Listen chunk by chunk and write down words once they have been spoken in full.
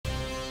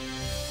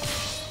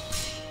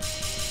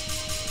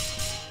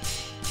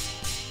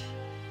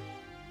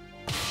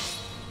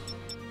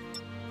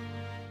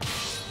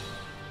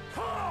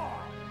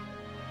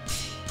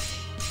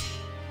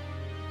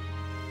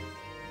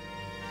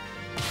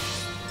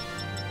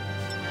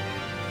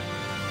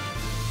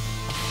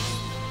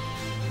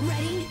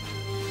Ready?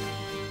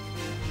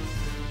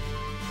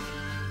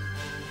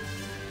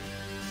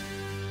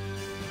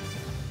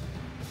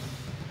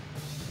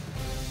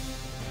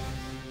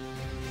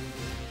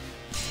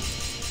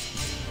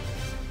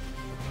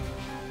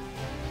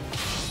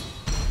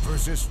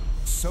 Versus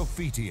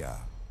Sophitia.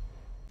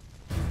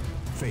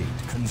 Fate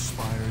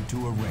conspired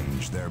to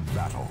arrange their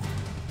battle.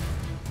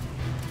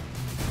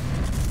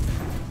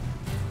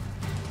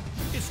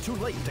 It's too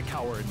late to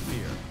cower in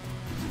fear.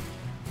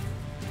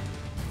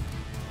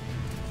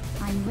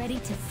 I'm ready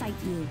to fight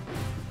you.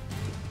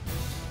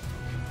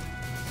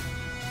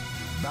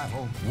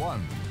 Battle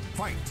 1.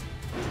 Fight!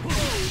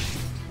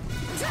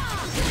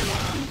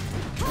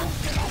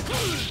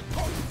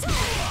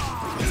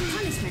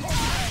 Punishment.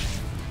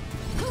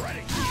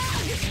 Ready!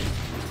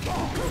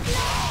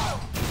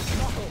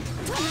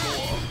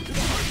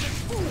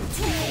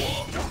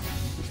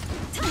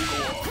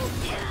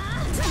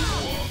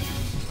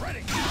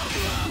 Ready!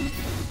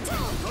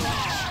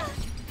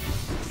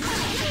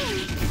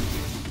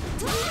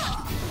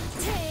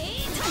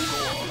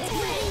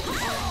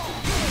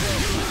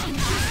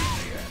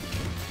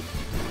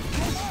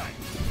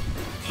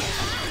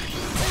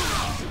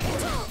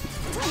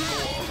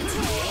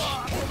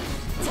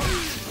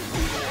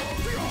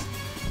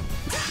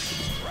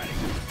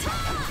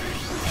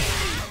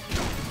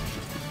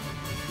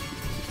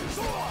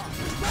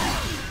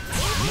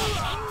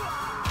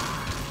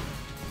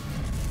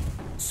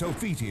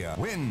 Sophitia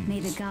wins. May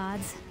the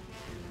gods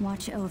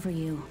watch over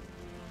you.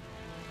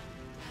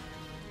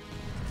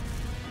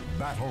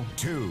 Battle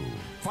 2.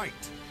 Fight!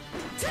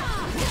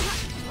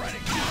 Ready!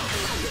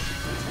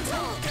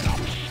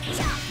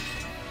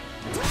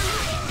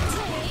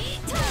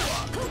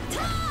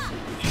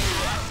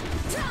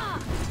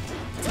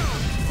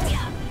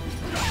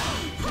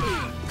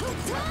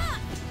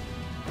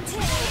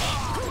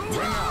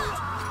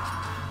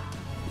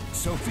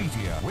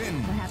 Sophitia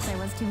wins. Perhaps I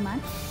was too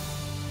much?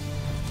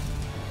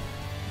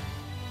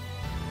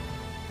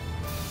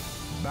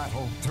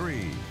 Battle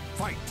 3.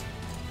 Fight!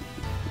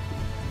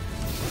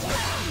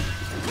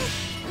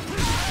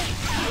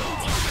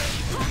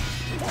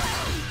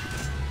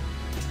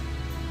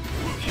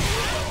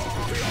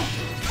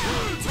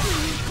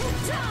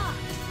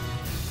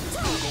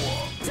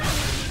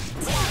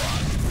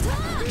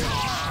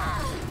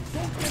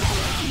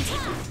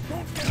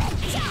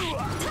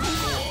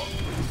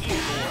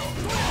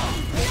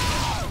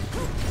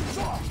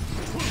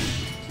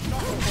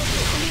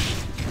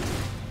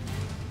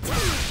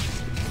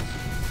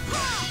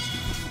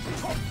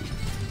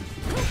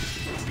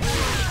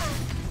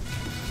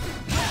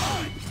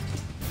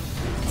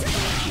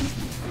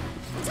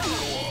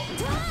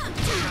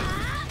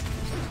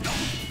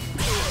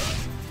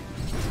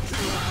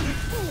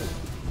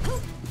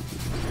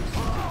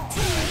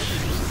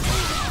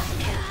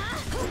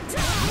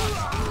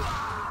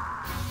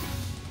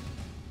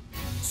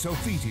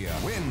 Sophitia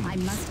wins. I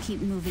must keep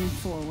moving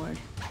forward.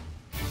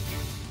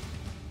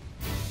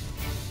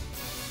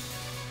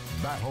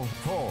 Battle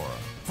 4.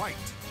 Fight!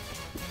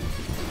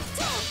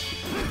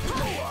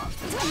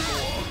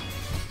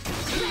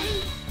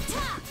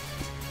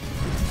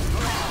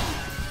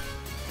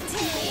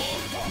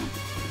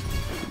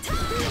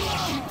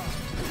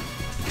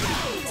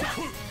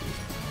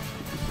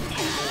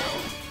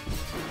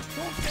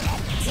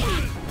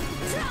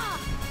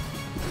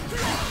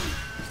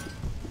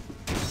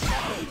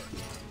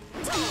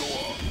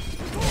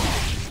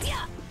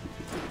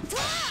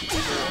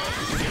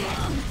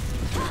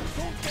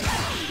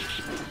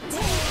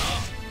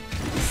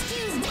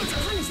 Excuse me, it's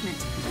punishment.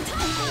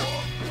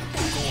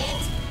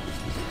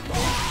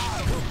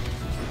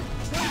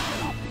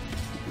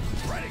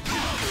 Ready!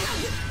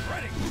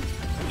 Ready!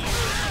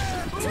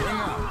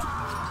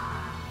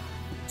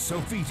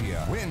 Sophitia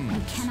wins.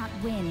 You cannot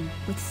win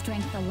with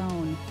strength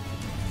alone.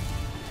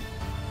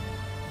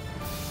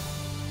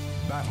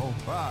 Battle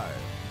 5.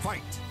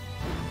 Fight!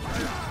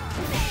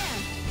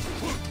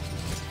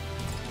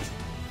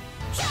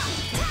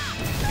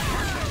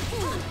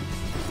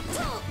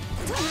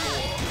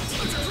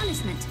 It's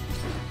punishment.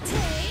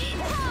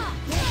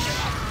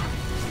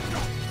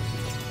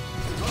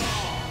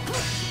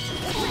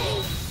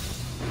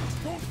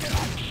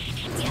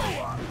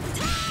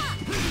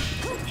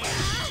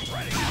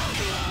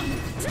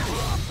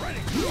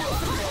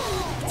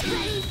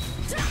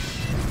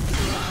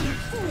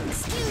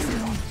 Excuse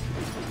me.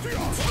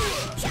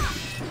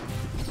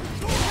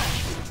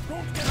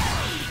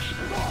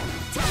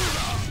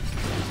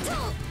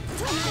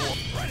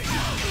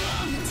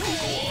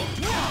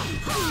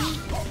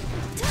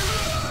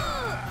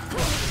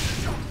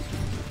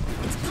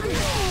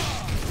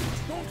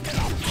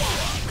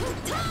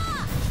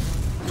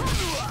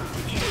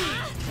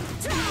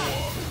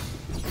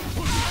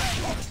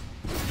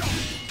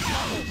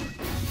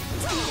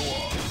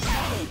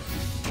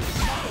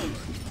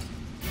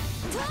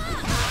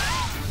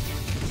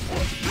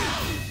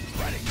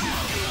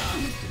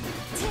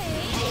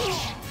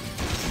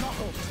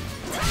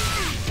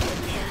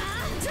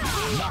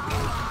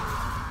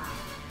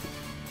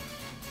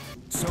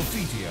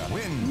 Sophitia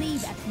wins.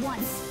 Leave at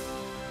once.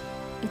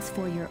 It's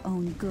for your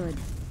own good.